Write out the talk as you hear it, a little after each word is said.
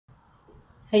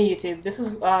Hey YouTube, this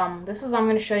is I'm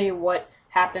going to show you what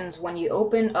happens when you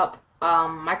open up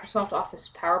Microsoft Office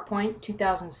PowerPoint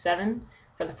 2007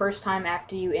 for the first time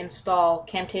after you install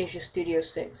Camtasia Studio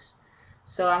 6.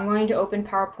 So I'm going to open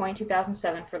PowerPoint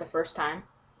 2007 for the first time,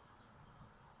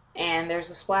 and there's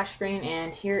a splash screen,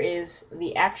 and here is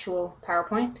the actual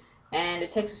PowerPoint, and it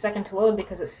takes a second to load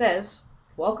because it says,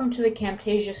 "Welcome to the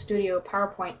Camtasia Studio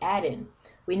PowerPoint add-in.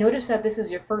 We notice that this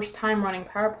is your first time running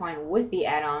PowerPoint with the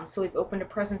add-on, so we've opened a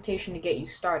presentation to get you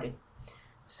started."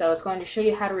 So it's going to show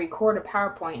you how to record a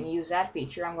PowerPoint and use that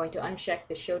feature. I'm going to uncheck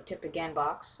the Show Tip Again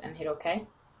box and hit OK.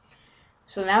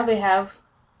 So now they have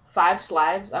 5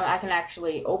 slides. I can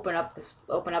actually open up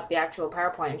the actual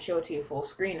PowerPoint and show it to you full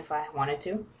screen if I wanted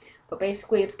to. But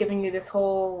basically it's giving you this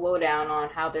whole lowdown on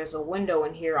how there's a window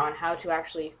in here on how to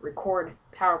actually record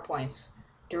PowerPoints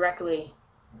directly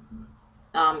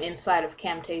inside of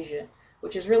Camtasia,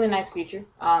 which is a really nice feature.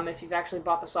 If you've actually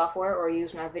bought the software or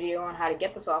used my video on how to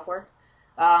get the software,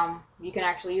 you can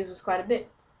actually use this quite a bit.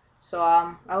 So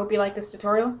I hope you like this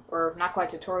tutorial, or not quite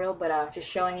tutorial, but just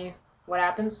showing you what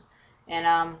happens.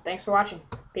 And thanks for watching.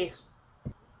 Peace.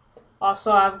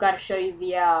 Also, I've got to show you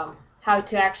the how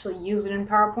to actually use it in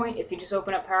PowerPoint. If you just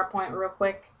open up PowerPoint real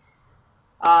quick,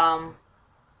 I'll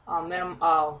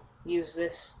use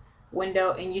this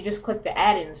window, and you just click the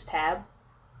Add-ins tab,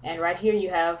 and right here you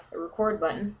have a record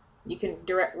button. You can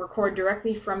record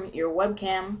directly from your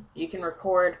webcam. You can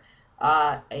record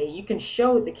you can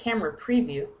show the camera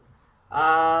preview.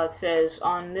 It says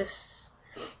on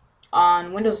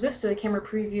Windows Vista, the camera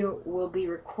preview will be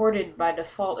recorded by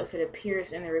default if it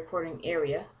appears in the recording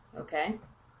area. Okay,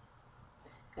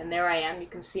 and there I am. You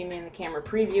can see me in the camera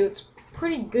preview. It's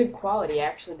pretty good quality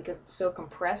actually because it's so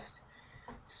compressed.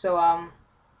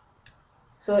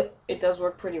 So it does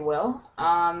work pretty well.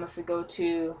 If we go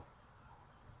to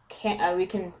we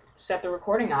can set the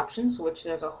recording options, which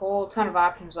there's a whole ton of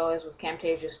options always with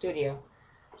Camtasia Studio.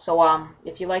 So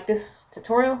if you like this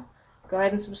tutorial, go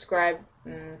ahead and subscribe,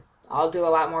 and I'll do a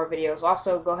lot more videos.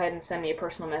 Also, go ahead and send me a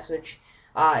personal message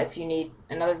if you need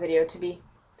another video to be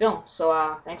filmed.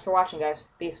 So thanks for watching, guys.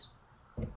 Peace.